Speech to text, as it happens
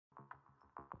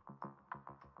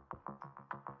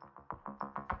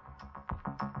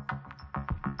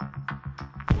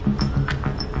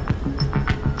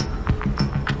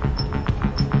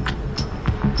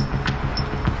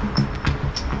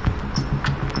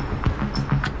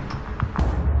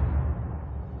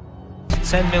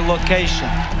Send me location.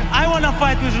 I want to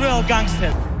fight with real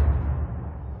gangsters.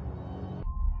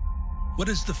 What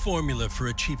is the formula for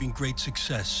achieving great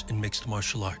success in mixed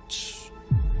martial arts?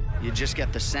 You just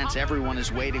get the sense everyone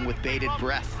is waiting with bated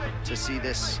breath to see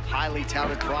this highly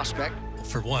touted prospect.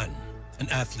 For one, an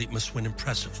athlete must win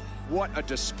impressively. What a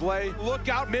display. Look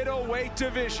out, middleweight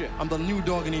division. I'm the new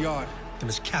dog in the yard. They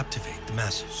must captivate the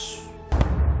masses.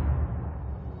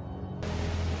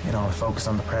 You know, focus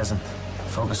on the present.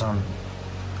 Focus on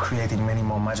creating many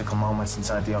more magical moments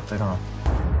inside the octagon.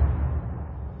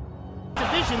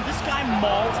 Division, this guy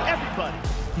mauls everybody.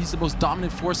 He's the most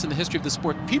dominant force in the history of the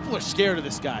sport. People are scared of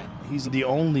this guy. He's the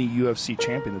only UFC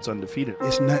champion that's undefeated.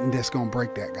 It's nothing that's gonna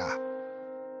break that guy.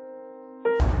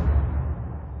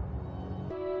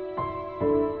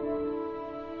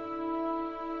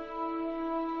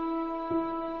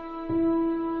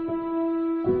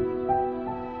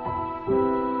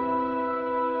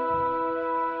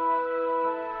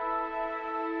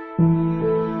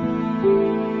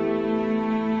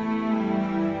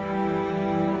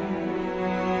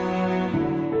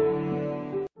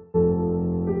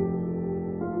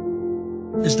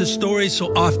 As the story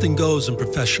so often goes in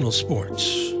professional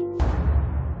sports,